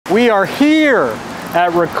We are here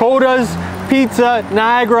at Ricotta's Pizza,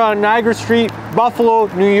 Niagara on Niagara Street, Buffalo,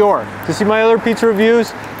 New York. To see my other pizza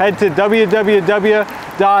reviews, head to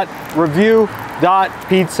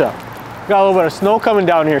www.review.pizza. Got a little bit of snow coming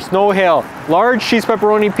down here, snow hail. Large cheese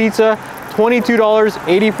pepperoni pizza,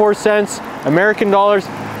 $22.84, American dollars.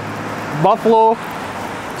 Buffalo,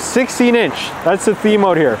 16-inch. That's the theme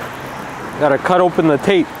out here. Gotta cut open the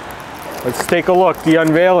tape. Let's take a look, the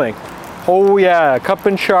unveiling. Oh yeah, cup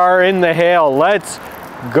and char in the hail. Let's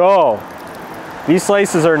go. These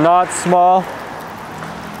slices are not small.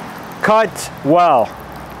 Cut well.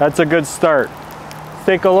 That's a good start.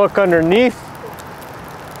 Take a look underneath.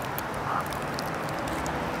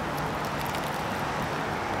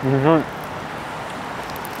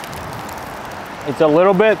 It's a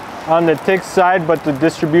little bit on the thick side, but the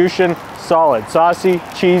distribution solid. Saucy,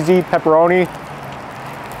 cheesy, pepperoni.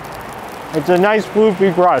 It's a nice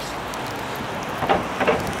fluffy crust.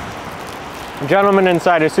 The gentleman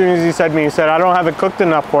inside, as soon as he said, I don't have it cooked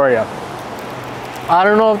enough for you. I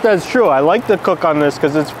don't know if that's true. I like the cook on this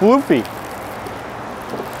because it's floofy.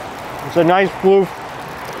 It's a nice floof.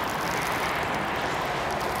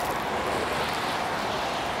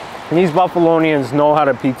 And these Buffalonians know how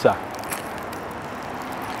to pizza.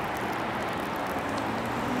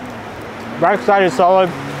 Backside is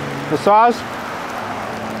solid. The sauce,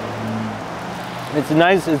 it's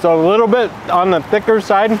nice. It's a little bit on the thicker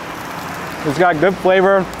side. It's got good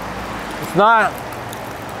flavor. It's not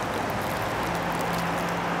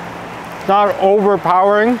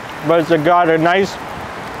overpowering, but it's got a nice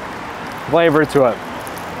flavor to it.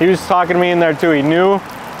 He was talking to me in there too. He knew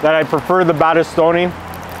that I prefer the Battistoni.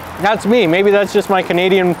 That's me. Maybe that's just my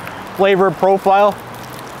Canadian flavor profile.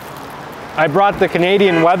 I brought the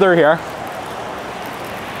Canadian weather here.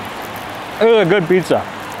 It is a good pizza.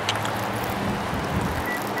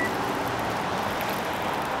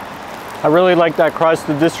 I really like that crust.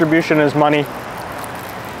 The distribution is money.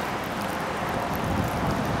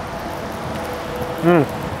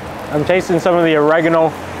 I'm tasting some of the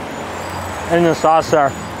oregano in the sauce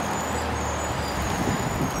there.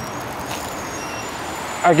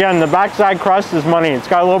 Again, the backside crust is money. It's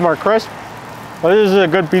got a little more crisp, but this is a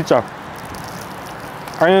good pizza.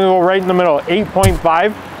 I'm gonna go right in the middle,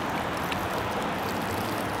 8.5.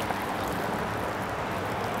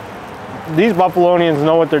 These Buffalonians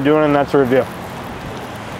know what they're doing, and that's a review.